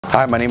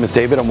Hi, my name is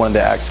David. I'm one of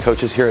the axe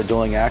coaches here at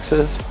Dueling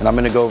Axes, and I'm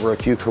going to go over a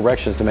few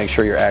corrections to make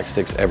sure your axe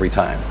sticks every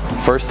time.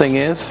 First thing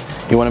is,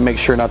 you want to make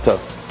sure not to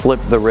flip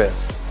the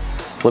wrist.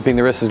 Flipping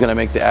the wrist is going to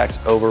make the axe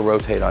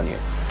over-rotate on you,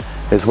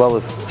 as well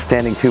as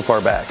standing too far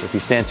back. If you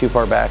stand too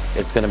far back,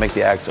 it's going to make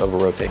the axe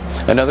over-rotate.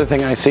 Another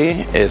thing I see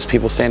is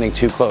people standing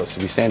too close.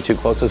 If you stand too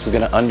close, this is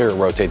going to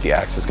under-rotate the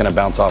axe. It's going to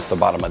bounce off the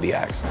bottom of the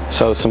axe.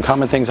 So some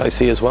common things I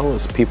see as well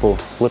is people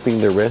flipping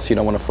their wrist. You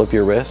don't want to flip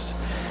your wrist.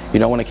 You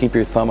don't want to keep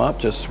your thumb up,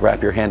 just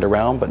wrap your hand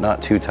around, but not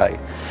too tight.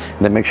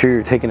 And then make sure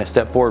you're taking a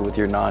step forward with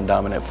your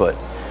non-dominant foot.